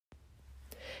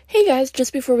Hey guys,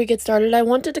 just before we get started, I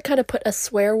wanted to kind of put a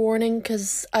swear warning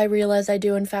because I realize I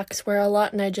do in fact swear a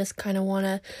lot, and I just kind of want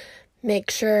to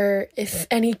make sure if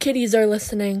any kiddies are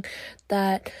listening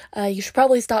that you should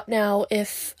probably stop now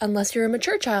unless you're a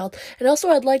mature child. And also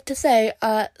I'd like to say,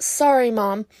 sorry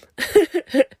mom.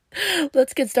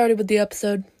 Let's get started with the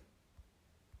episode.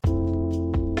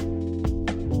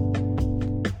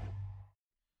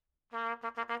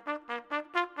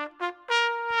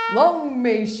 Long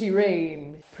may she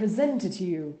reign, presented to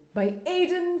you by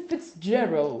Aidan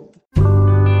Fitzgerald.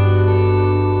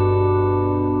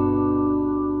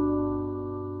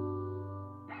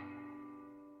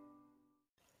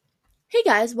 Hey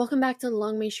guys, welcome back to the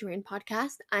Long May She Reign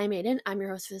podcast. I'm Aiden. I'm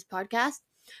your host for this podcast.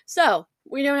 So,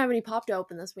 we don't have any pop to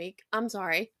open this week. I'm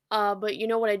sorry. But you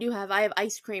know what I do have? I have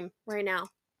ice cream right now.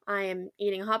 I am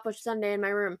eating a hot fudge sundae in my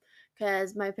room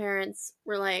because my parents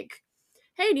were like,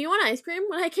 "Hey, do you want ice cream?"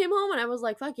 when I came home, and I was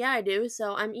like, "Fuck yeah, I do."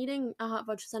 So, I'm eating a hot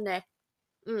fudge sundae.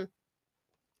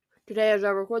 Today as I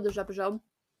record this episode.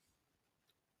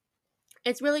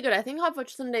 It's really good. I think hot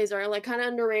fudge sundaes are like kind of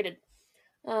underrated.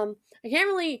 Um, I can't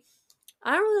really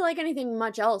I don't really like anything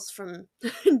much else from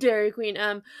Dairy Queen.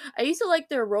 I used to like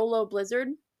their Rolo Blizzard,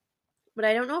 but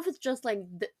I don't know if it's just like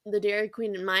the Dairy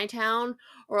Queen in my town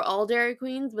or all Dairy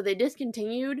Queens, but they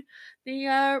discontinued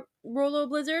the Rolo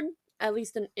Blizzard, at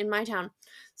least in my town.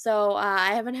 So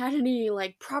I haven't had any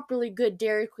like properly good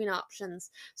Dairy Queen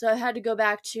options. So I had to go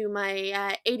back to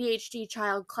my ADHD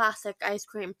child classic ice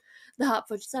cream, the hot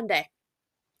fudge sundae.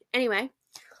 Anyway,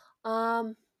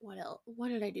 what else? What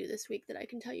did I do this week that I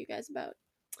can tell you guys about?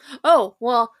 Oh,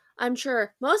 well, I'm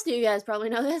sure most of you guys probably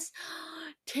know this.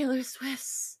 Taylor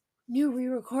Swift's new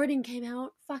re-recording came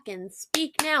out. Fucking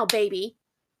speak now, baby.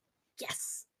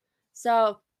 Yes.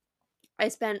 So, I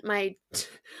spent my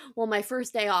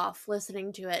first day off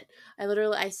listening to it.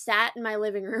 I sat in my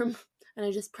living room and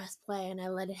I just pressed play and I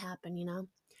let it happen, you know.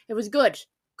 It was good.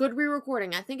 Good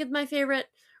re-recording. I think it's my favorite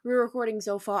re-recording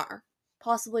so far.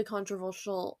 Possibly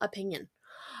controversial opinion.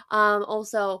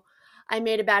 Also, I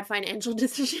made a bad financial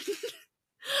decision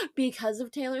because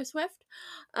of Taylor Swift.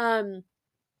 Um,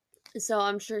 so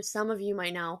I'm sure some of you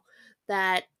might know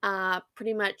that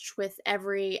pretty much with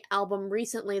every album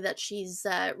recently that she's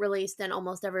released and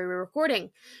almost every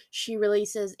recording, she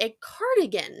releases a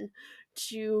cardigan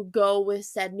to go with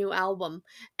said new album.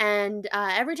 And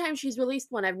every time she's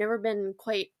released one, I've never been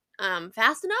quite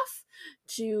fast enough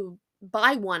to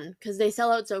buy one because they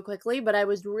sell out so quickly. But I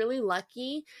was really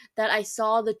lucky that I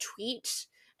saw the tweet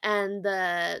and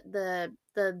the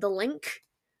link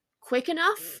quick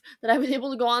enough that I was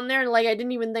able to go on there, and like I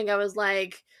didn't even think. I was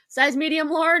like, size medium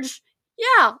large?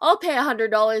 Yeah, I'll pay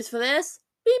 $100 for this.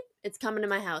 Beep, it's coming to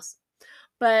my house.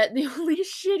 But the only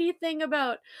shitty thing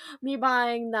about me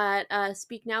buying that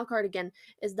Speak Now cardigan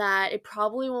is that it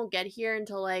probably won't get here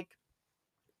until like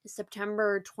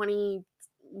September 20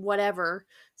 whatever,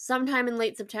 sometime in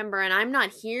late September, and I'm not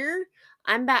here.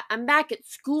 I'm back at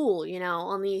school,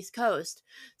 on the East Coast.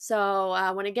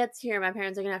 So when it gets here, my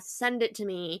parents are gonna have to send it to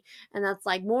me, and that's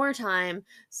like more time.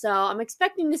 So I'm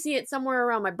expecting to see it somewhere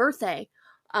around my birthday,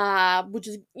 which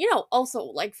is also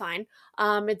like fine.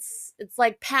 It's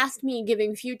like past me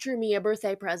giving future me a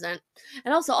birthday present,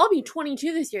 and also I'll be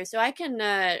 22 this year, so I can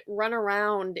run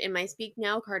around in my Speak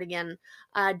Now cardigan,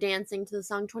 dancing to the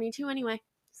song 22 anyway.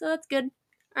 So that's good.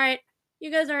 All right,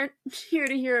 you guys aren't here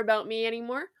to hear about me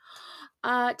anymore.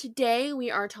 Today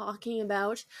we are talking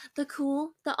about the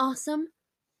cool, the awesome,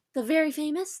 the very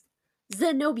famous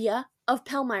Zenobia of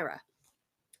Palmyra.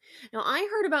 Now, I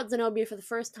heard about Zenobia for the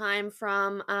first time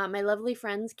from my lovely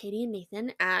friends Katie and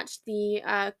Nathan at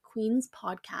the Queen's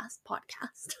podcast.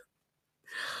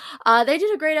 They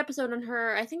did a great episode on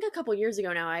her, I think a couple years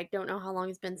ago now. I don't know how long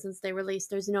it's been since they released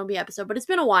their Zenobia episode, but it's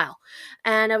been a while.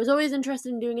 And I was always interested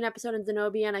in doing an episode on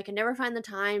Zenobia, and I can never find the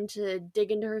time to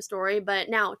dig into her story. But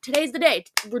now, today's the day.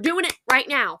 We're doing it right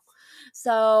now.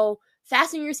 So,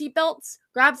 fasten your seatbelts,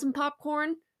 grab some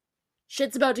popcorn.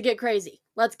 Shit's about to get crazy.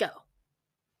 Let's go.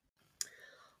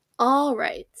 All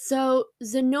right, so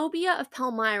Zenobia of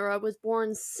Palmyra was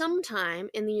born sometime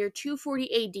in the year 240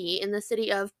 AD in the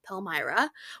city of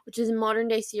Palmyra, which is in modern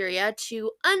day Syria,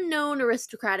 to unknown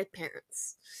aristocratic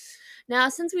parents. Now,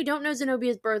 since we don't know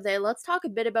Zenobia's birthday, let's talk a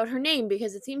bit about her name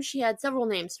because it seems she had several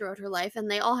names throughout her life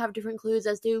and they all have different clues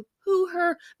as to who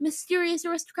her mysterious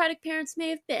aristocratic parents may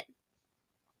have been.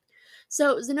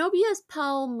 So, Zenobia's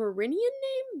Palmyrinian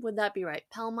name? Would that be right?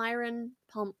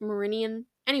 Palmyrinian?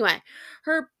 Anyway,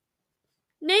 her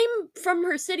name from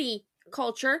her city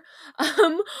culture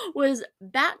um, was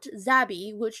Bat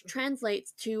Zabi, which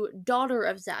translates to daughter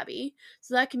of Zabi.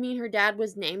 So that could mean her dad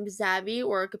was named Zabi,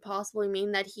 or it could possibly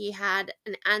mean that he had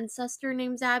an ancestor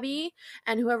named Zabi,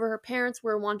 and whoever her parents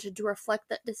were wanted to reflect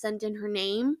that descent in her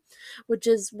name, which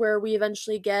is where we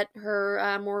eventually get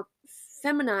her more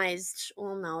feminized.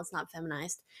 Well, no, it's not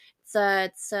feminized.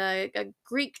 It's a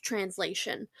Greek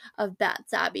translation of Bat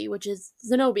Zabi, which is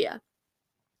Zenobia.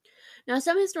 Now,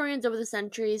 some historians over the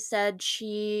centuries said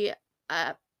she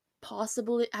uh,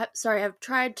 have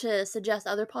tried to suggest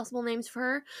other possible names for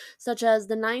her, such as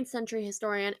the 9th century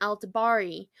historian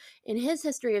Al-Tabari. In his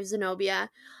History of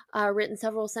Zenobia, written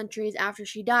several centuries after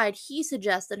she died, he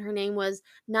suggests that her name was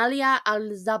Nalia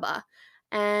al-Zaba,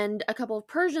 and a couple of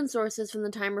Persian sources from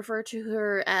the time refer to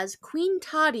her as Queen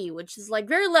Tadi, which is like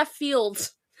very left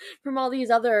field from all these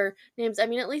other names. I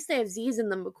mean, at least they have Z's in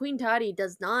them, but Queen Tadi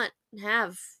does not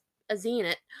have a Z in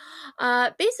it.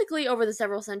 Basically, over the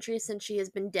several centuries since she has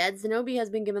been dead, Zenobia has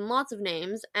been given lots of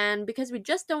names, and because we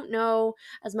just don't know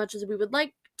as much as we would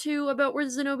like to about where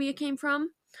Zenobia came from,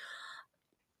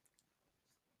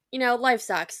 life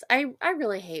sucks. I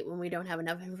really hate when we don't have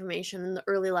enough information in the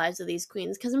early lives of these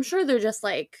queens, because I'm sure they're just,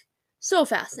 like, so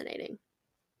fascinating.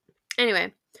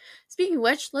 Anyway, speaking of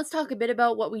which, let's talk a bit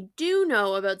about what we do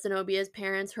know about Zenobia's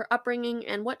parents, her upbringing,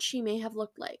 and what she may have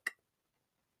looked like.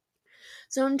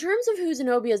 So, in terms of who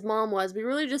Zenobia's mom was, we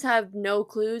really just have no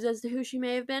clues as to who she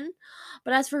may have been.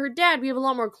 But as for her dad, we have a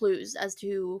lot more clues as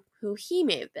to who he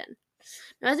may have been.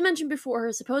 Now, as I mentioned before,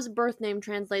 her supposed birth name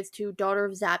translates to daughter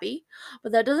of Zabi,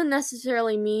 but that doesn't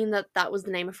necessarily mean that that was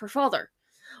the name of her father.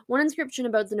 One inscription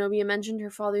about Zenobia mentioned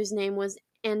her father's name was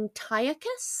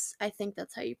Antiochus. I think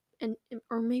that's how you.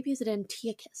 Or maybe is it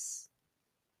Antiochus?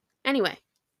 Anyway,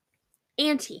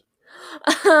 Auntie.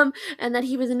 And that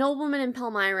he was a nobleman in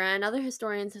Palmyra, and other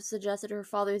historians have suggested her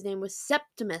father's name was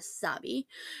Septimus Sabi,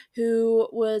 who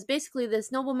was basically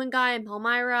this nobleman guy in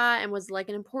Palmyra and was like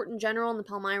an important general in the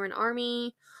Palmyran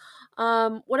army.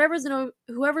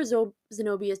 Whoever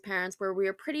Zenobia's parents were, we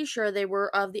are pretty sure they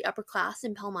were of the upper class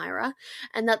in Palmyra,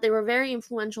 and that they were very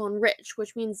influential and rich,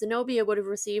 which means Zenobia would have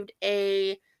received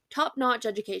a top-notch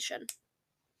education.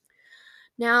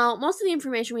 Now, most of the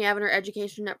information we have in her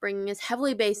education and upbringing is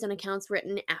heavily based on accounts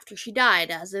written after she died,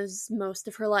 as is most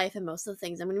of her life and most of the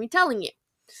things I'm going to be telling you.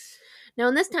 Now,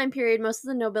 in this time period, most of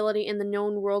the nobility in the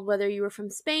known world, whether you were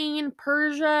from Spain,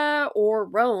 Persia, or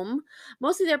Rome,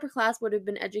 most of the upper class would have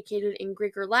been educated in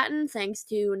Greek or Latin, thanks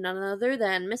to none other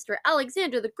than Mr.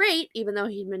 Alexander the Great, even though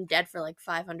he'd been dead for like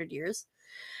 500 years.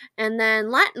 And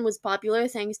then Latin was popular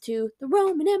thanks to the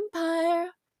Roman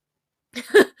Empire.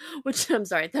 Which, I'm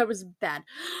sorry, that was bad.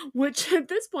 Which at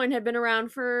this point had been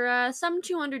around for some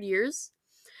 200 years.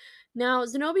 Now,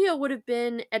 Zenobia would have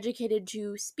been educated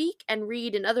to speak and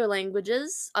read in other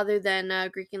languages, other than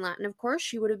Greek and Latin, of course.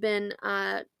 She would have been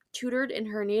tutored in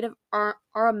her native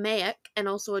Aramaic and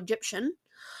also Egyptian.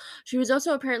 She was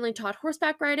also apparently taught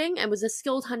horseback riding and was a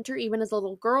skilled hunter even as a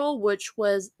little girl, which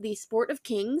was the sport of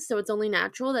kings, so it's only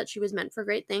natural that she was meant for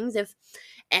great things if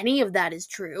any of that is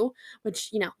true,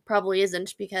 which, probably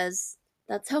isn't because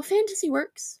that's how fantasy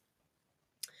works.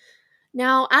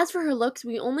 Now, as for her looks,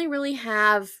 we only really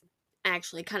have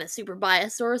actually kind of super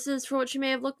biased sources for what she may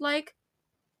have looked like.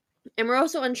 And we're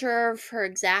also unsure of her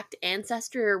exact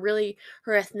ancestry or really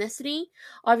her ethnicity.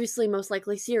 Obviously, most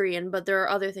likely Syrian, but there are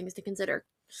other things to consider.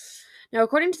 Now,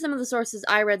 according to some of the sources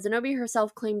I read, Zenobia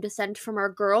herself claimed descent from our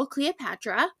girl,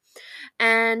 Cleopatra,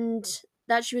 and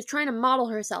that she was trying to model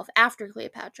herself after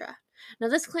Cleopatra. Now,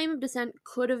 this claim of descent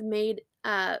could have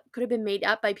been made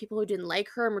up by people who didn't like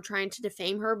her and were trying to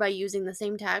defame her by using the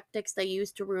same tactics they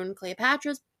used to ruin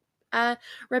Cleopatra's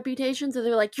reputation. So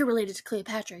they're like, "You're related to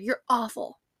Cleopatra. You're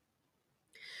awful."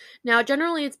 Now,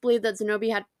 generally, it's believed that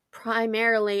Zenobia had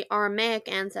primarily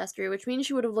Aramaic ancestry, which means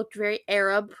she would have looked very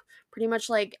Arab, pretty much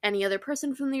like any other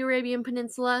person from the Arabian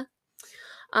Peninsula.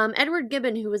 Edward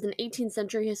Gibbon, who was an 18th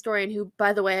century historian, who,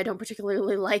 by the way, I don't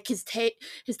particularly like his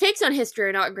takes on history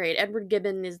are not great. Edward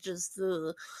Gibbon is just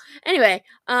ugh. Anyway,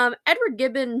 Edward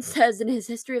Gibbon says in his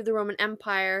History of the Roman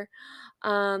Empire,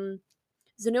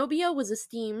 Zenobia was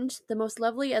esteemed the most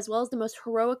lovely as well as the most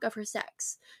heroic of her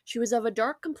sex. She was of a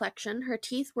dark complexion, her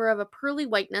teeth were of a pearly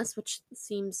whiteness, which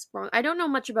seems wrong. I don't know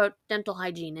much about dental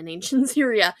hygiene in ancient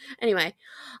Syria. Anyway,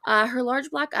 her large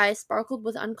black eyes sparkled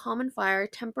with uncommon fire,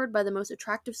 tempered by the most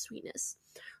attractive sweetness.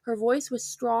 Her voice was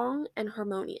strong and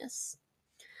harmonious.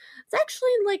 It's actually,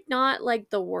 not,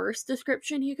 the worst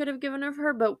description he could have given of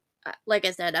her, but, like I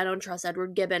said, I don't trust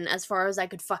Edward Gibbon as far as I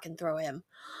could fucking throw him.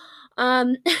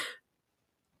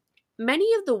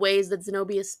 many of the ways that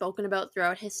Zenobia is spoken about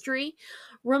throughout history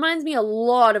reminds me a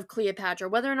lot of Cleopatra.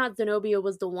 Whether or not Zenobia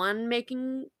was the one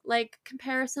making like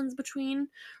comparisons between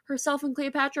herself and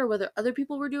Cleopatra, or whether other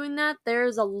people were doing that,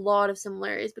 there's a lot of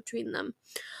similarities between them.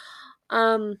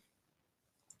 Um,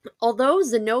 Although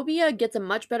Zenobia gets a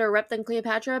much better rep than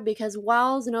Cleopatra, because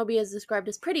while Zenobia is described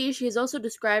as pretty, she is also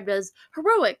described as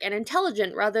heroic and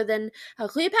intelligent, rather than how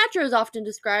Cleopatra is often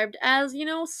described as,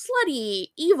 slutty,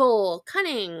 evil,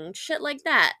 cunning, shit like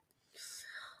that.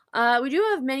 We do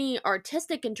have many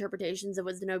artistic interpretations of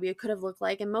what Zenobia could have looked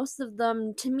like, and most of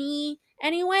them, to me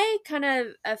anyway, kind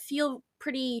of feel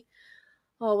pretty.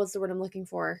 Oh, what's the word I'm looking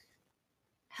for?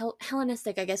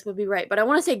 Hellenistic, I guess would be right, but I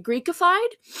want to say Greekified,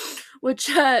 which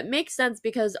makes sense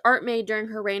because art made during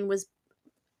her reign was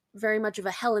very much of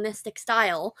a Hellenistic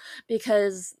style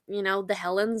because, the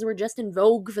Hellenes were just in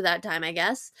vogue for that time, I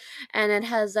guess, and it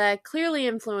has clearly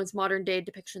influenced modern day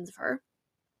depictions of her.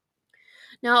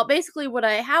 Now, basically, what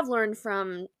I have learned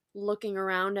from looking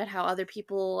around at how other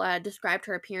people described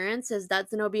her appearance is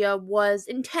that Zenobia was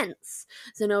intense.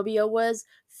 Zenobia was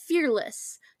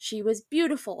fearless. She was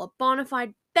beautiful, a bona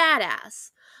fide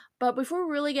badass. But before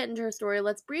we really get into her story,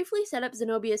 let's briefly set up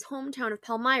Zenobia's hometown of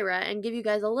Palmyra and give you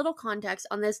guys a little context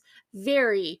on this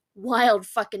very wild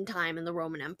fucking time in the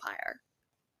Roman Empire.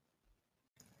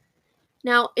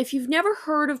 Now, if you've never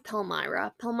heard of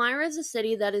Palmyra, Palmyra is a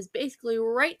city that is basically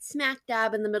right smack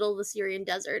dab in the middle of the Syrian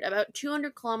desert, about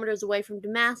 200 kilometers away from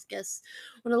Damascus,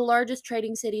 one of the largest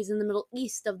trading cities in the Middle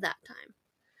East of that time.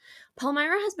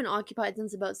 Palmyra has been occupied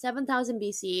since about 7000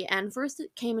 BC, and first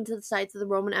it came into the sights of the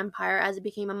Roman Empire as it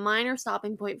became a minor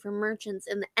stopping point for merchants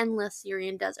in the endless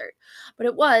Syrian desert. But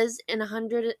it was in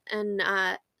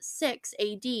 106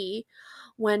 AD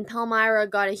when Palmyra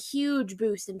got a huge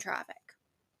boost in traffic.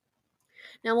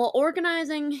 Now, while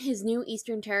organizing his new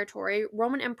eastern territory,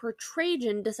 Roman Emperor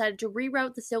Trajan decided to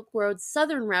reroute the Silk Road's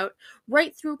southern route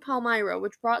right through Palmyra,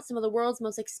 which brought some of the world's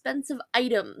most expensive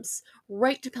items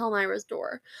right to Palmyra's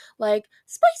door, like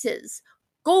spices,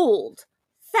 gold,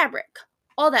 fabric,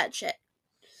 all that shit.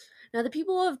 Now, the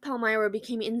people of Palmyra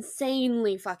became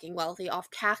insanely fucking wealthy off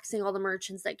taxing all the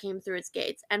merchants that came through its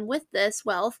gates, and with this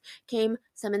wealth came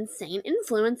some insane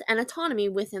influence and autonomy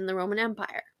within the Roman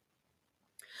Empire.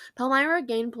 Palmyra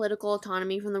gained political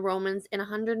autonomy from the Romans in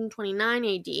 129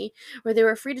 AD, where they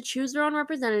were free to choose their own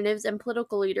representatives and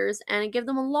political leaders, and it gave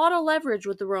them a lot of leverage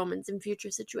with the Romans in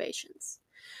future situations.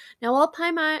 Now, while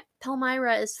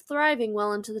Palmyra is thriving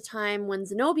well into the time when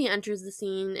Zenobia enters the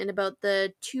scene in about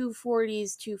the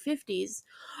 240s, 250s,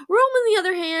 Rome, on the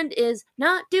other hand, is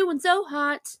not doing so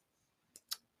hot.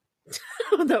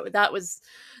 Though that was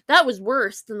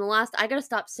worse than the last. I gotta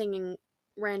stop singing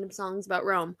random songs about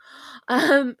Rome.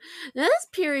 This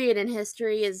period in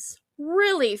history is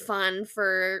really fun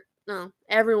for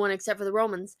everyone except for the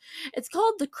Romans. It's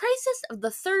called the crisis of the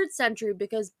 3rd century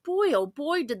because boy oh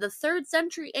boy did the 3rd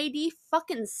century AD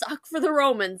fucking suck for the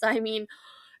Romans. I mean,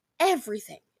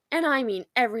 everything, and I mean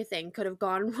everything could have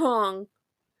gone wrong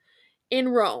in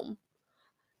Rome.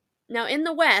 Now, in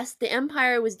the West, the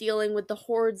empire was dealing with the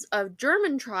hordes of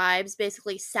German tribes,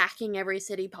 basically sacking every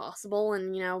city possible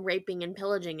and, raping and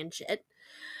pillaging and shit.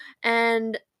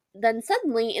 And then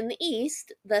suddenly, in the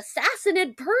East, the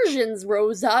Sassanid Persians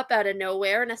rose up out of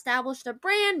nowhere and established a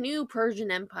brand new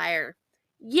Persian empire.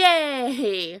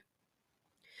 Yay!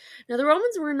 Now, the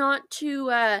Romans were not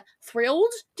too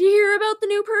thrilled to hear about the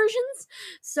new Persians,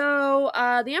 so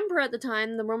the emperor at the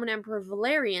time, the Roman Emperor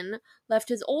Valerian, left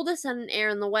his oldest son and heir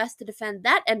in the west to defend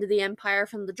that end of the empire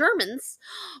from the Germans,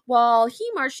 while he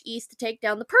marched east to take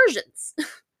down the Persians.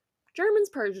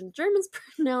 Persians.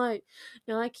 Now I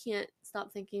can't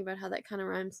stop thinking about how that kind of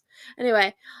rhymes.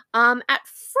 Anyway, at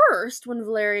first, when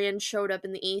Valerian showed up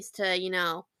in the east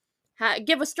to,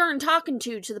 give a stern talking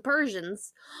to the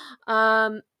Persians, he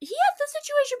had the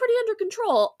situation pretty under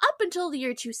control up until the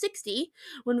year 260,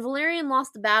 when Valerian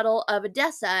lost the Battle of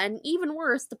Edessa, and even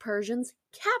worse, the Persians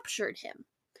captured him.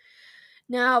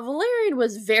 Now, Valerian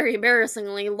was very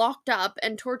embarrassingly locked up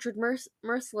and tortured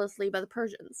mercilessly by the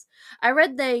Persians. I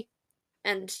read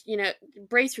and,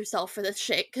 brace yourself for this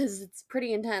shit, because it's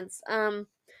pretty intense.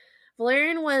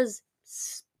 Valerian was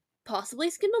possibly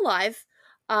skinned alive.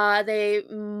 They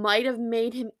might have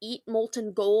made him eat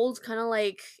molten gold, kind of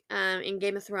like in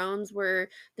Game of Thrones, where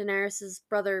Daenerys'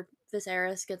 brother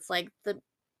Viserys gets like the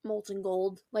molten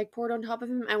gold like poured on top of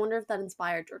him. I wonder if that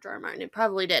inspired George R. R. Martin. It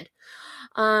probably did.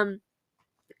 And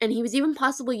he was even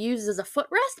possibly used as a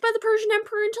footrest by the Persian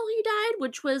emperor until he died,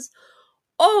 which was,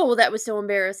 that was so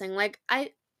embarrassing. Like,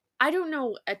 I don't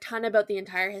know a ton about the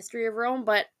entire history of Rome,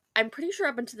 but I'm pretty sure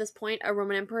up until this point, a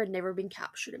Roman emperor had never been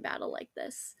captured in battle like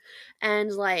this.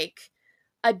 And, like,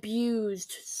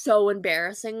 abused so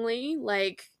embarrassingly.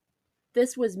 Like,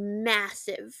 this was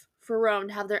massive for Rome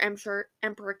to have their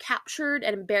emperor captured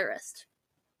and embarrassed.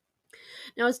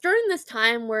 Now, it's during this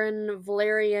time when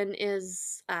Valerian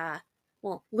is,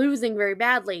 losing very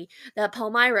badly, that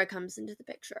Palmyra comes into the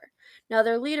picture. Now,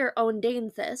 their leader,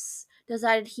 Oendainthus,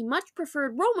 decided he much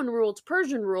preferred Roman rule to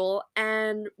Persian rule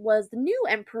and was the new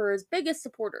emperor's biggest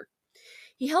supporter.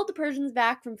 He held the Persians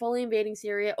back from fully invading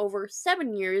Syria over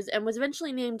 7 years and was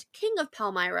eventually named King of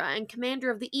Palmyra and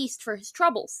Commander of the East for his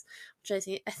troubles,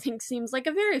 which I think seems like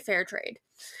a very fair trade.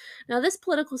 Now, this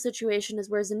political situation is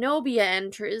where Zenobia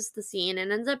enters the scene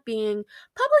and ends up being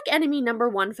public enemy number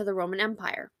one for the Roman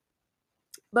Empire.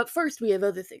 But first, we have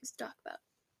other things to talk about.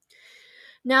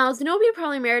 Now, Zenobia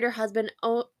probably married her husband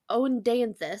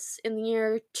Oendainthus in the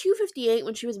year 258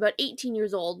 when she was about 18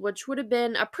 years old, which would have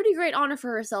been a pretty great honor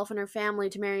for herself and her family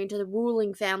to marry into the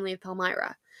ruling family of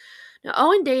Palmyra. Now,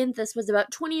 Oendainthus was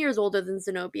about 20 years older than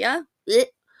Zenobia.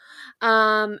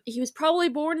 He was probably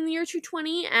born in the year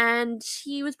 220, and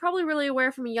he was probably really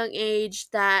aware from a young age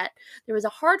that there was a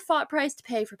hard-fought price to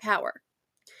pay for power.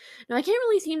 Now, I can't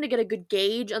really seem to get a good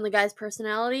gauge on the guy's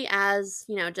personality, as,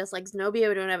 just like Zenobia,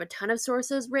 we don't have a ton of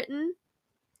sources written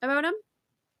about him.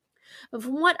 But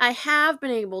from what I have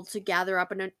been able to gather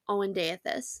up on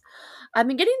Oendaithus, I've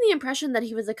been getting the impression that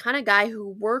he was the kind of guy who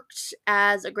worked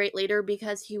as a great leader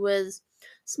because he was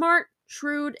smart,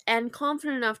 shrewd, and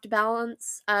confident enough to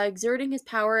balance exerting his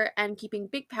power and keeping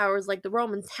big powers like the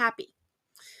Romans happy.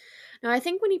 Now, I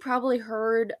think when he probably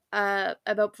heard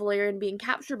about Valerian being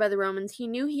captured by the Romans, he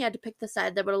knew he had to pick the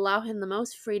side that would allow him the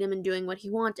most freedom in doing what he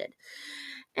wanted.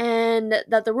 And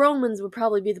that the Romans would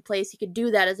probably be the place he could do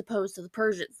that as opposed to the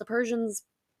Persians. The Persians,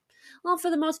 well,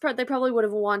 for the most part, they probably would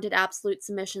have wanted absolute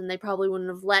submission. They probably wouldn't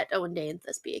have let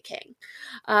Oendainthus be a king.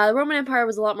 The Roman Empire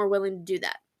was a lot more willing to do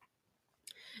that.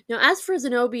 Now, as for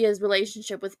Zenobia's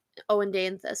relationship with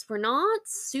Oendainthus, we're not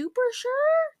super sure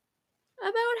about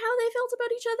how they felt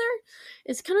about each other.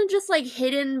 It's kind of just like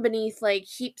hidden beneath like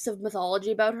heaps of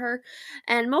mythology about her,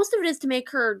 and most of it is to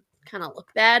make her kind of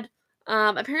look bad.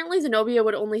 Apparently, Zenobia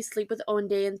would only sleep with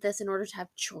Oendainthus in order to have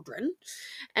children,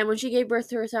 and when she gave birth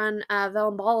to her son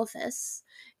Valembolothus,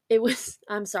 it was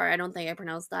I'm sorry, I don't think I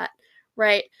pronounced that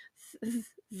right.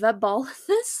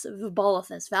 Vabolothus?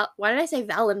 Vabolothus. Why did I say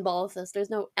Valembolothus? There's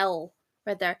no L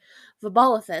right there.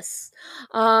 Vabolothus.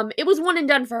 It was one and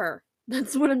done for her.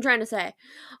 That's what I'm trying to say.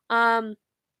 Um,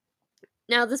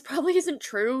 Now this probably isn't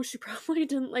true. She probably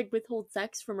didn't like withhold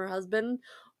sex from her husband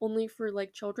only for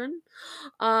like children.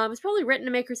 It's probably written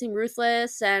to make her seem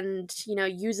ruthless and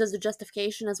used as a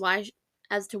justification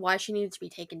as to why she needed to be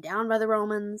taken down by the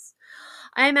Romans.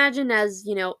 I imagine, as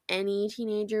any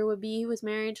teenager would be who was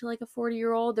married to like a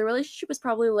 40-year-old, their relationship was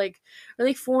probably like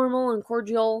really formal and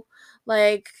cordial.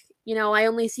 Like, I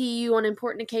only see you on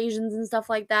important occasions and stuff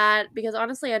like that. Because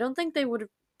honestly, I don't think they would have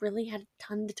really had a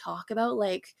ton to talk about.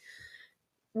 Like,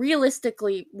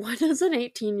 realistically, what does an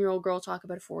 18-year-old girl talk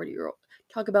about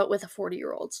with a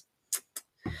 40-year-old?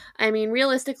 I mean,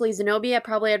 realistically, Zenobia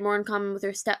probably had more in common with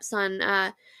her stepson,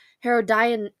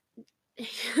 Herodion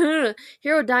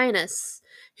Herodianus,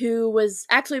 who was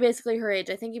actually basically her age.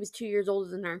 I think he was 2 years older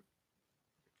than her.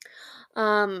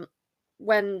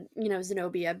 When,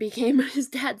 Zenobia became his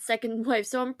dad's second wife.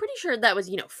 So I'm pretty sure that was,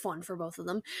 fun for both of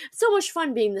them. So much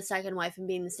fun being the second wife and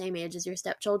being the same age as your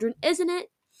stepchildren, isn't it?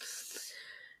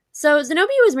 So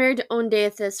Zenobia was married to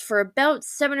Oendaithus for about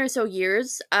 7 or so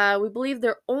years. We believe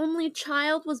their only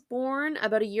child was born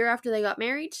about a year after they got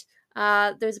married.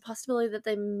 There's a possibility that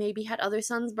they maybe had other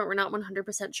sons, but we're not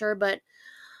 100% sure. But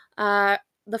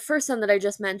the first son that I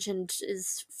just mentioned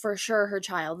is for sure her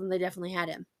child, and they definitely had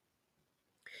him.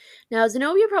 Now,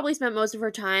 Zenobia probably spent most of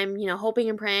her time, hoping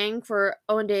and praying for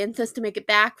Oendainthus to make it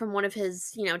back from one of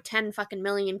his, 10 fucking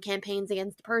million campaigns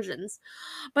against the Persians.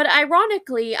 But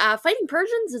ironically, fighting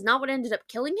Persians is not what ended up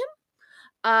killing him.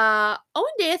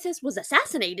 Oendaithus was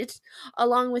assassinated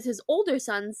along with his older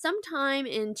son sometime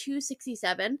in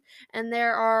 267, and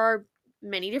there are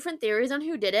many different theories on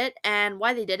who did it and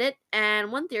why they did it.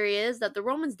 And one theory is that the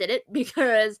Romans did it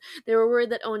because they were worried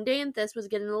that Oendaithus was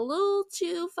getting a little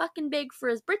too fucking big for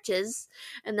his britches,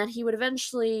 and that he would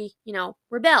eventually,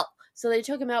 rebel. So they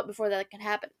took him out before that could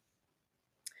happen.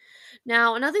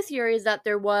 Now, another theory is that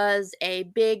there was a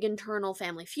big internal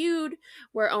family feud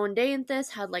where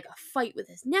Oendainthus had like a fight with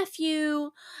his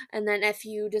nephew, and then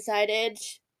nephew decided,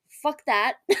 fuck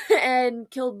that, and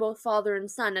killed both father and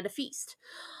son at a feast.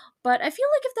 But I feel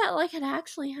like if that like had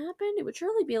actually happened, it would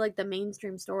surely be like the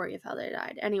mainstream story of how they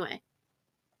died. Anyway.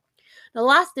 The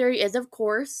last theory is, of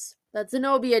course, that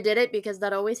Zenobia did it, because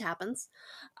that always happens.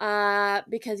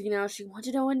 Because, she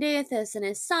wanted Oendathus and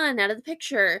his son out of the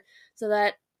picture so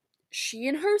that she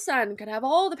and her son could have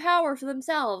all the power for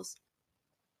themselves.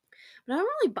 But I don't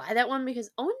really buy that one, because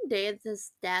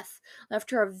Oendathus' death left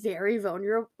her a very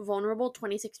vulnerable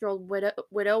 26-year-old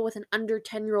widow with an under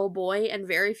 10-year-old boy and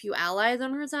very few allies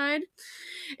on her side.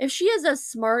 If she is as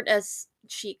smart as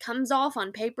she comes off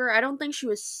on paper, I don't think she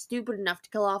was stupid enough to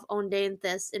kill off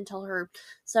Oendathus until her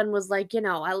son was like,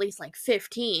 at least like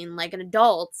 15, like an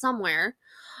adult somewhere.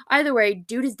 Either way,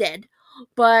 dude is dead.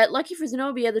 But lucky for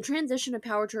Zenobia, the transition of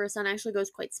power to her son actually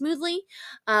goes quite smoothly.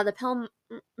 The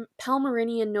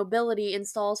Palmyrinian nobility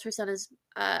installs her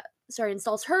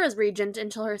as regent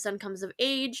until her son comes of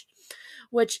age,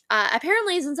 which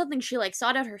apparently isn't something she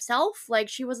sought out herself. Like,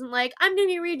 she wasn't like, I'm gonna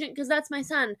be regent because that's my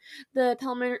son. The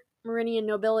Palmyrinian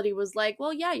nobility was like,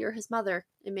 well, yeah, you're his mother.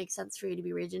 It makes sense for you to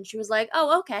be regent. She was like,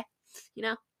 oh, okay,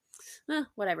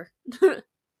 whatever.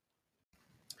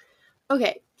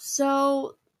 Okay,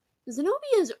 so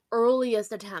Zenobia's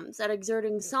earliest attempts at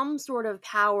exerting some sort of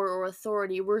power or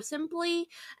authority were simply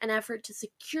an effort to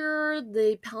secure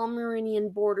the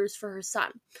Palmyrinian borders for her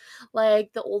son,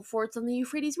 like the old forts on the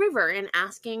Euphrates River, and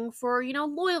asking for,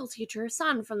 loyalty to her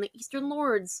son from the Eastern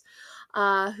lords,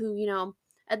 who,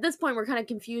 at this point were kind of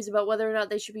confused about whether or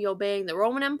not they should be obeying the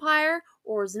Roman Empire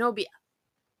or Zenobia.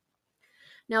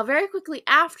 Now, very quickly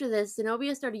after this,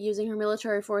 Zenobia started using her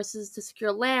military forces to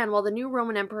secure land while the new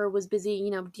Roman emperor was busy,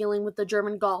 dealing with the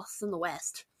German Goths in the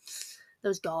west.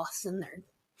 Those Goths and their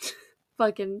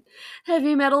fucking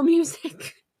heavy metal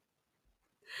music.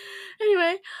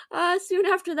 Anyway, soon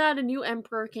after that, a new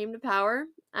emperor came to power,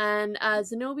 and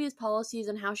Zenobia's policies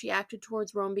and how she acted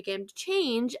towards Rome began to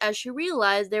change as she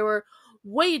realized they were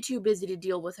way too busy to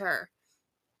deal with her.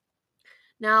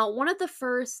 Now, one of the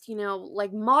first,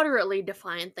 moderately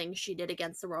defiant things she did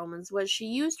against the Romans was she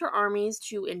used her armies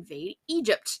to invade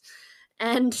Egypt.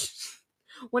 And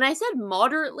when I said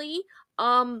moderately,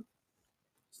 let me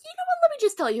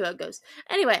just tell you how it goes.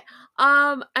 Anyway,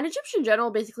 an Egyptian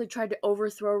general basically tried to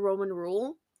overthrow Roman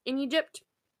rule in Egypt.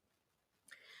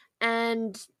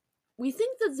 And we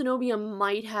think that Zenobia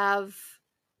might have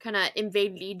kind of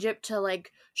invaded Egypt to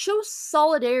show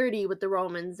solidarity with the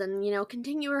Romans and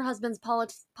continue her husband's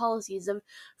policies of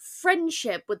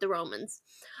friendship with the Romans.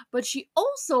 But she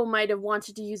also might have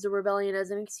wanted to use the rebellion as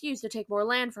an excuse to take more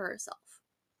land for herself.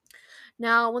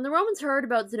 Now, when the Romans heard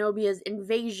about Zenobia's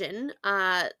invasion,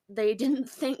 they didn't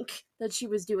think that she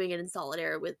was doing it in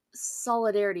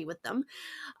solidarity with them.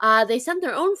 They sent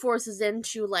their own forces in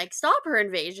to stop her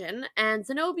invasion, and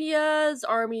Zenobia's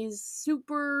armies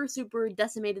super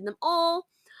decimated them all.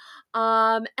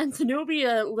 And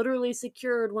Zenobia literally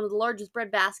secured one of the largest bread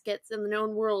baskets in the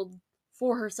known world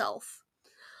for herself.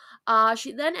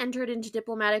 She then entered into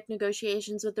diplomatic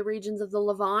negotiations with the regions of the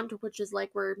Levant, which is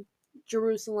where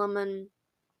Jerusalem and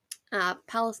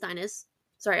Palestine is.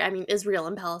 Sorry, I mean Israel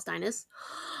and Palestine is.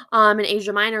 In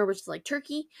Asia Minor, which is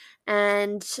Turkey,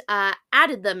 and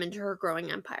added them into her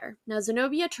growing empire. Now,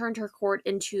 Zenobia turned her court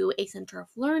into a center of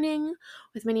learning,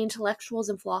 with many intellectuals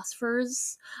and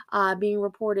philosophers being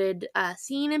reported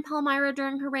seen in Palmyra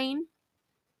during her reign.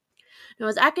 Now,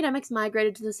 as academics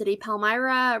migrated to the city,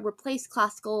 Palmyra replaced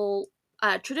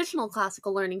traditional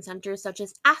classical learning centers such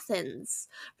as Athens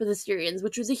for the Syrians,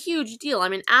 which was a huge deal. I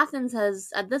mean, Athens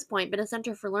has, at this point, been a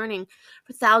center for learning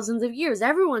for thousands of years.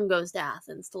 Everyone goes to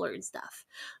Athens to learn stuff.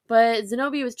 But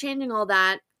Zenobia was changing all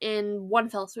that in one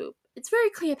fell swoop. It's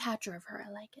very Cleopatra of her.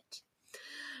 I like it.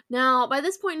 Now, by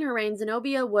this point in her reign,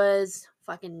 Zenobia was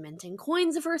fucking minting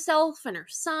coins of herself and her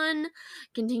son,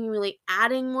 continually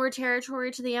adding more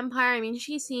territory to the empire. I mean,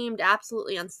 she seemed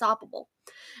absolutely unstoppable.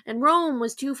 And Rome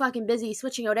was too fucking busy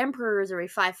switching out emperors every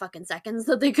 5 fucking seconds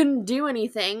that they couldn't do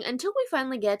anything until we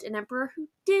finally get an emperor who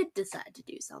did decide to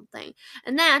do something.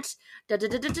 And that,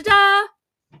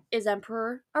 is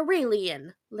Emperor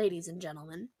Aurelian, ladies and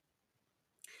gentlemen.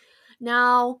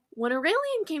 Now, when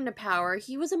Aurelian came to power,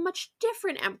 he was a much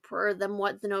different emperor than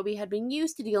what Zenobia had been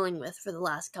used to dealing with for the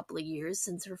last couple of years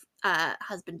since her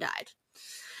husband died.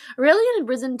 Aurelian had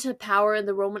risen to power in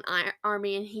the Roman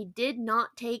army, and he did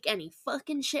not take any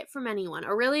fucking shit from anyone.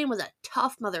 Aurelian was a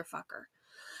tough motherfucker.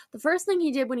 The first thing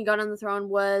he did when he got on the throne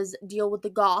was deal with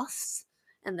the Goths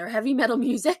and their heavy metal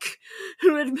music,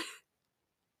 who had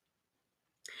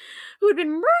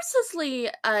been mercilessly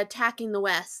attacking the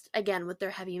West, again, with their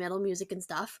heavy metal music and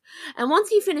stuff. And once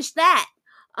he finished that,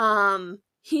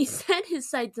 he set his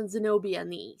sights on Zenobia in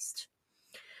the East.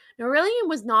 Now, Aurelian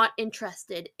was not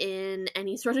interested in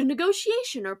any sort of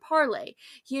negotiation or parley.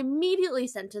 He immediately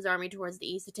sent his army towards the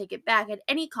east to take it back at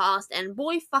any cost, and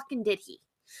boy fucking did he.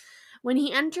 When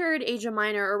he entered Asia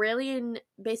Minor, Aurelian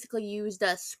basically used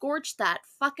a scorch that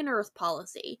fucking earth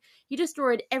policy. He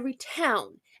destroyed every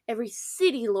town, every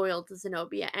city loyal to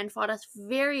Zenobia, and fought us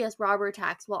various robber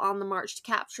attacks while on the march to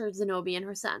capture Zenobia and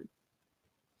her son.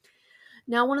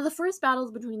 Now, one of the first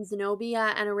battles between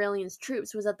Zenobia and Aurelian's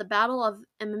troops was at the Battle of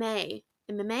MMA.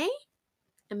 MMA?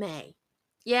 MMA.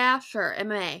 Yeah, sure,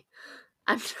 MMA.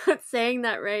 I'm not saying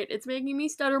that right. It's making me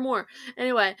stutter more.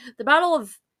 Anyway, the Battle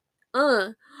of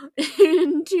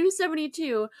in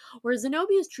 272, where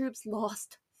Zenobia's troops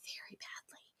lost very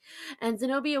badly. And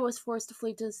Zenobia was forced to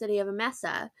flee to the city of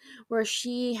Emesa, where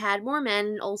she had more men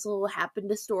and also happened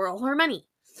to store all her money.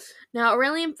 Now,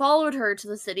 Aurelian followed her to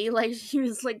the city, like she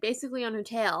was like basically on her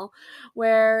tail,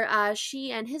 where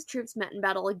she and his troops met in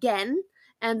battle again,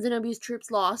 and Zenobia's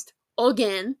troops lost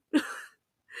again.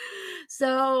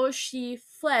 So she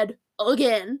fled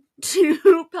again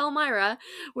to Palmyra,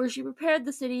 where she prepared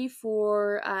the city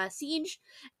for siege,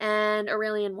 and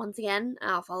Aurelian once again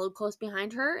followed close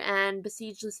behind her and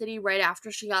besieged the city right after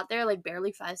she got there, like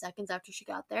barely 5 seconds after she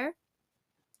got there.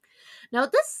 Now,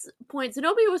 at this point,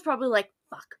 Zenobia was probably like,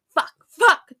 fuck, fuck,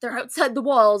 fuck, they're outside the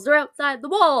walls, they're outside the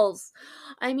walls.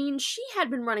 I mean, she had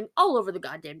been running all over the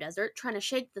goddamn desert trying to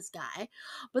shake this guy,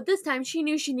 but this time she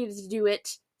knew she needed to do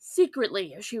it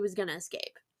secretly if she was gonna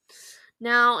escape.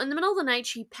 Now, in the middle of the night,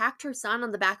 she packed her son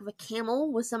on the back of a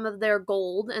camel with some of their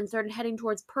gold and started heading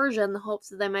towards Persia in the hopes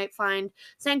that they might find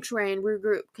sanctuary and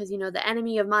regroup, because, you know, the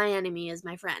enemy of my enemy is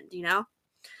my friend, you know?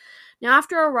 Now,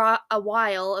 after a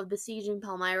while of besieging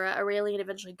Palmyra, Aurelian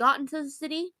eventually got into the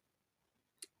city,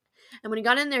 and when he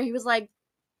got in there, he was like,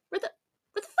 where the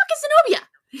fuck is Zenobia?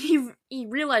 He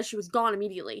realized she was gone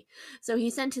immediately, so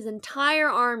he sent his entire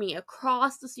army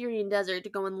across the Syrian desert to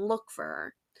go and look for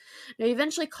her. Now, he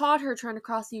eventually caught her trying to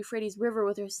cross the Euphrates River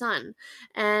with her son,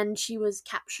 and she was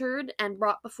captured and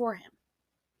brought before him.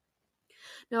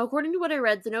 Now, according to what I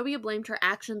read, Zenobia blamed her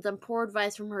actions on poor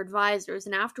advice from her advisors,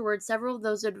 and afterwards, several of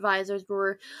those advisors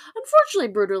were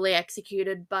unfortunately brutally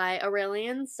executed by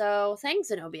Aurelian, so thanks,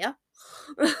 Zenobia.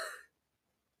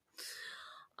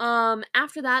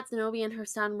 After that, Zenobia and her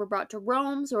son were brought to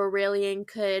Rome so Aurelian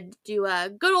could do a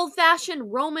good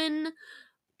old-fashioned Roman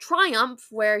triumph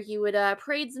where he would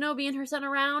parade Zenobia and her son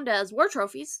around as war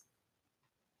trophies.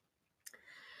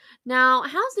 Now,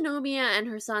 how Zenobia and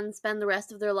her son spend the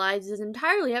rest of their lives is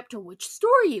entirely up to which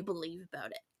story you believe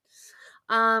about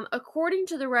it. According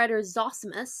to the writer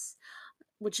Zosimus,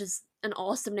 which is an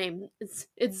awesome name,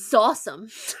 it's awesome.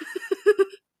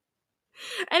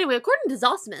 Anyway, according to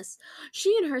Zosimus,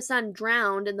 she and her son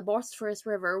drowned in the Bosphorus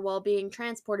River while being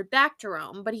transported back to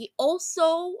Rome, but he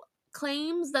also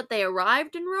claims that they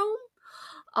arrived in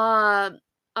Rome.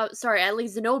 Sorry, at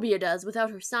least Zenobia does,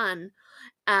 without her son.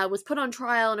 Was put on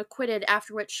trial and acquitted,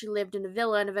 after which she lived in a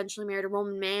villa and eventually married a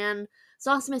Roman man.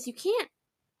 Zosimus, you can't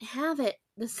have it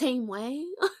the same way.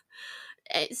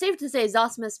 It's safe to say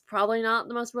Zosimus probably not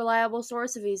the most reliable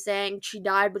source if he's saying she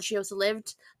died but she also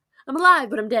lived. I'm alive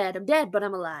but I'm dead. I'm dead but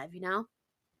I'm alive, you know?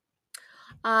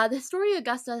 The Historia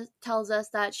Augusta tells us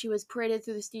that she was paraded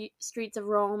through the streets of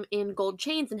Rome in gold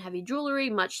chains and heavy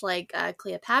jewelry, much like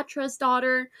Cleopatra's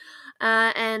daughter,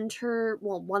 and her,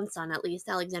 well, one son at least,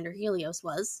 Alexander Helios,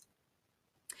 was.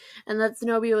 And that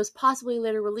Zenobia was possibly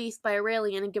later released by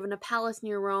Aurelian and given a palace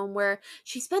near Rome where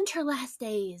she spent her last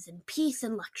days in peace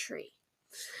and luxury.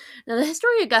 Now, the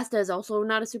Historia Augusta is also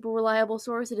not a super reliable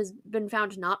source. It has been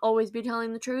found to not always be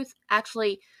telling the truth.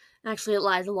 Actually, it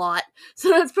lies a lot. So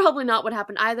that's probably not what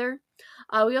happened either.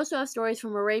 We also have stories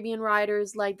from Arabian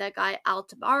writers like that guy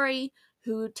Al-Tabari,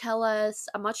 who tell us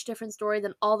a much different story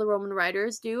than all the Roman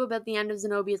writers do about the end of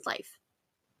Zenobia's life.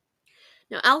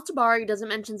 Now, Al-Tabari doesn't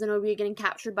mention Zenobia getting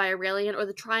captured by Aurelian or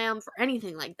the triumph or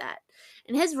anything like that.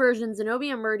 In his version,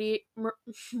 Zenobia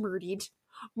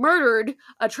murdered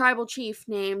a tribal chief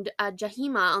named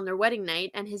Jahima on their wedding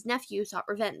night, and his nephew sought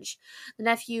revenge. The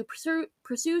nephew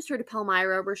pursues her to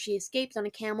Palmyra, where she escapes on a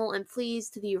camel and flees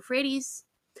to the Euphrates.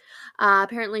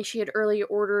 Apparently, she had earlier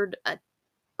ordered a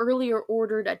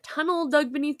tunnel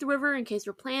dug beneath the river in case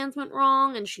her plans went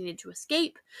wrong and she needed to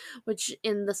escape, which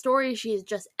in the story she is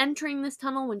just entering this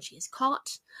tunnel when she is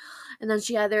caught. And then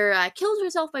she either kills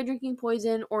herself by drinking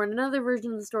poison or in another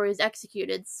version of the story is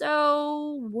executed.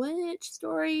 So which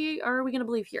story are we going to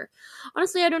believe here?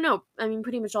 Honestly, I don't know. I mean,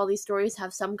 pretty much all these stories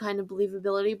have some kind of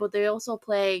believability, but they also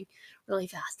play really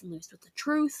fast and loose with the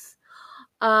truth.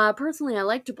 Personally, I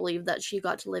like to believe that she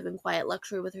got to live in quiet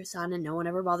luxury with her son and no one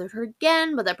ever bothered her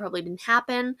again, but that probably didn't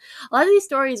happen. A lot of these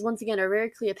stories, once again, are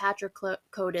very Cleopatra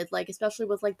coded, like, especially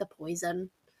with, like, the poison.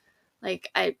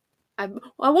 Like, I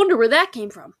wonder where that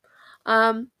came from.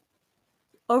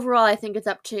 Overall, I think it's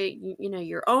up to,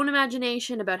 your own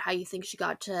imagination about how you think she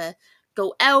got to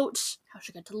go out, how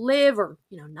she got to live, or,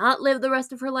 not live the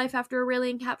rest of her life after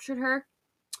Aurelian captured her.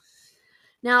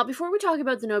 Now, before we talk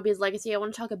about Zenobia's legacy, I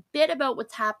want to talk a bit about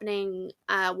what happened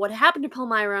to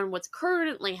Palmyra and what's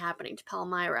currently happening to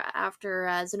Palmyra after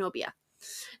Zenobia.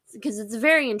 Because it's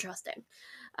very interesting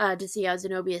to see how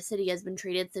Zenobia City has been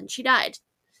treated since she died.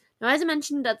 Now, as I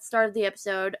mentioned at the start of the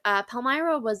episode,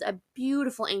 Palmyra was a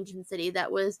beautiful ancient city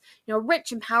that was,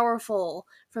 rich and powerful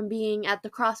from being at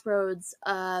the crossroads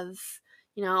of,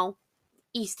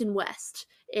 East and West.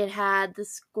 It had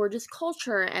this gorgeous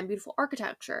culture and beautiful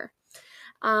architecture.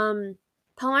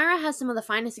 Palmyra has some of the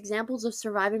finest examples of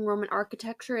surviving Roman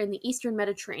architecture in the Eastern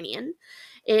Mediterranean.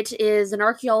 It is an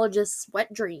archaeologist's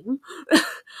wet dream,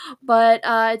 but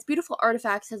its beautiful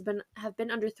artifacts have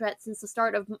been under threat since the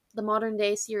start of the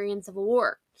modern-day Syrian civil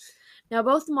war. Now,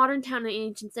 both the modern town and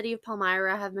ancient city of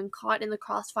Palmyra have been caught in the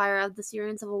crossfire of the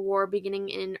Syrian civil war beginning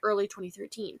in early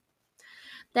 2013.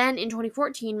 Then, in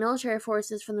 2014, military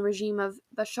forces from the regime of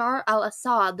Bashar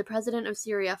al-Assad, the president of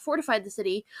Syria, fortified the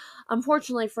city,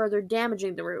 unfortunately further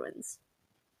damaging the ruins.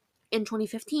 In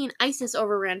 2015, ISIS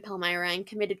overran Palmyra and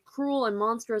committed cruel and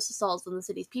monstrous assaults on the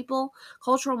city's people,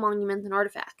 cultural monuments, and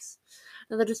artifacts.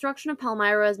 Now, the destruction of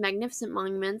Palmyra's magnificent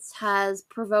monuments has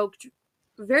provoked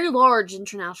very large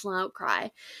international outcry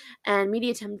and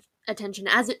media attention,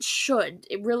 as it should.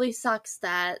 It really sucks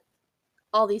that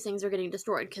all these things are getting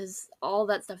destroyed because all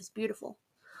that stuff is beautiful.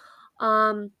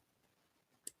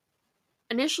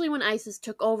 Initially, when ISIS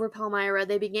took over Palmyra,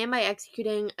 they began by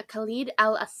executing Khalid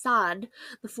al-Assad,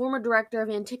 the former director of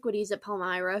antiquities at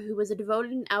Palmyra, who was a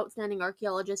devoted and outstanding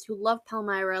archaeologist who loved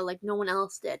Palmyra like no one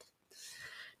else did.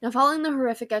 Now, following the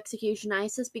horrific execution,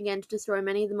 ISIS began to destroy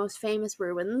many of the most famous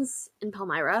ruins in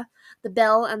Palmyra, the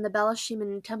Bel and the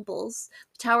Belashimin temples,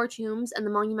 the tower tombs, and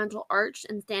the monumental arch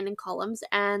and standing columns,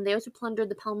 and they also plundered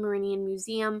the Palmyrenian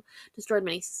Museum, destroyed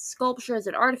many sculptures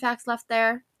and artifacts left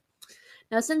there.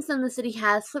 Now, since then, the city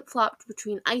has flip-flopped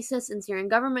between ISIS and Syrian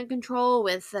government control,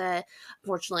 with,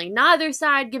 unfortunately, neither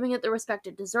side giving it the respect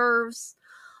it deserves.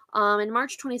 In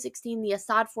March 2016, the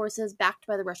Assad forces, backed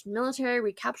by the Russian military,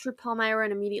 recaptured Palmyra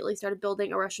and immediately started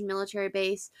building a Russian military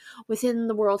base within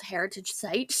the World Heritage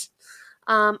Site.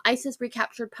 ISIS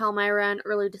recaptured Palmyra in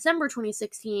early December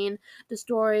 2016,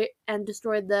 destroyed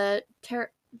the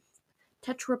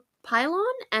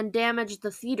Tetrapylon and damaged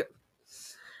the theater.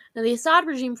 Now, the Assad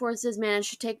regime forces managed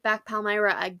to take back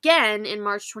Palmyra again in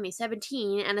March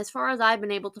 2017, and as far as I've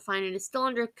been able to find, it is still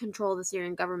under control of the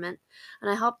Syrian government. And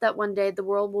I hope that one day the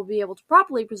world will be able to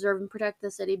properly preserve and protect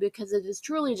the city, because it is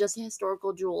truly just a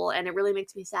historical jewel, and it really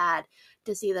makes me sad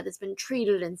to see that it's been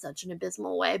treated in such an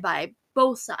abysmal way by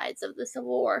both sides of the civil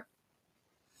war.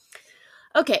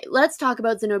 Okay, let's talk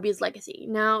about Zenobia's legacy.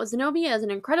 Now, Zenobia is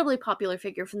an incredibly popular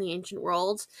figure from the ancient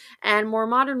world, and more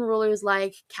modern rulers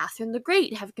like Catherine the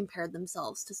Great have compared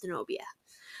themselves to Zenobia.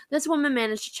 This woman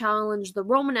managed to challenge the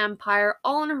Roman Empire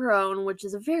all on her own, which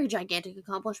is a very gigantic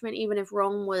accomplishment, even if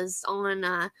Rome was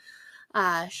on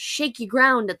shaky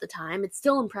ground at the time. It's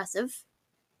still impressive,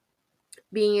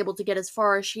 being able to get as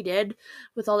far as she did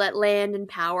with all that land and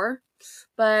power.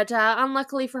 But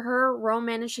unluckily for her, Rome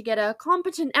managed to get a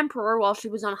competent emperor while she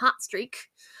was on a hot streak.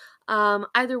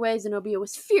 Either way, Zenobia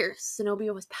was fierce,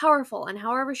 Zenobia was powerful, and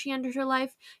however she ended her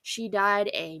life, she died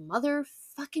a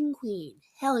motherfucking queen.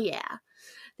 Hell yeah.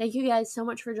 Thank you guys so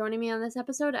much for joining me on this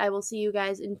episode. I will see you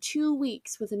guys in 2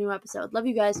 weeks with a new episode. Love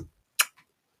you guys.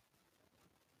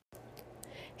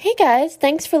 Hey guys,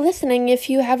 thanks for listening. If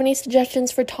you have any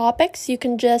suggestions for topics, you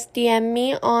can just DM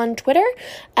me on Twitter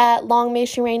at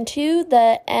longmationrain2.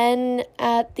 The N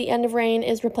at the end of rain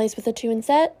is replaced with a 2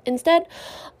 instead.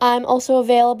 I'm also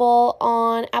available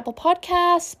on Apple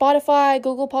Podcasts, Spotify,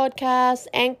 Google Podcasts,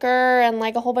 Anchor, and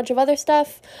like a whole bunch of other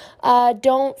stuff.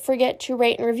 Don't forget to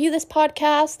rate and review this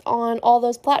podcast on all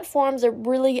those platforms. It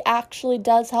really actually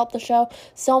does help the show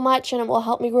so much, and it will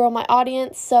help me grow my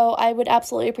audience. So I would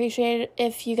absolutely appreciate it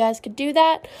if you guys could do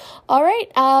that. All right,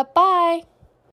 bye.